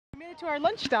made it to our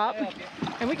lunch stop,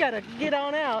 and we gotta get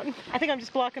on out. I think I'm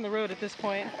just blocking the road at this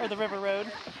point, or the river road.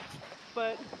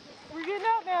 But we're getting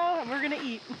out now, and we're gonna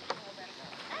eat.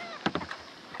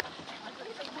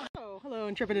 So, hello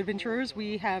intrepid adventurers.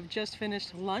 We have just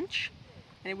finished lunch,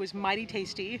 and it was mighty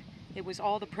tasty. It was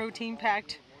all the protein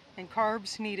packed and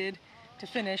carbs needed to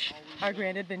finish our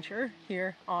grand adventure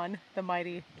here on the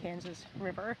mighty Kansas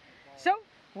River. So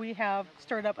we have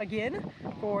started up again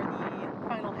for the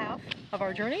final half of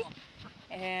our journey,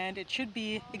 and it should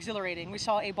be exhilarating. We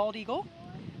saw a bald eagle,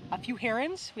 a few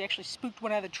herons. We actually spooked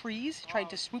one out of the trees, tried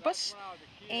to swoop us,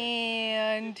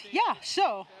 and yeah,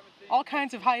 so all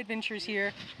kinds of high adventures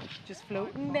here, just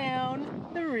floating down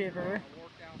the river.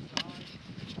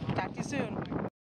 Talk to you soon.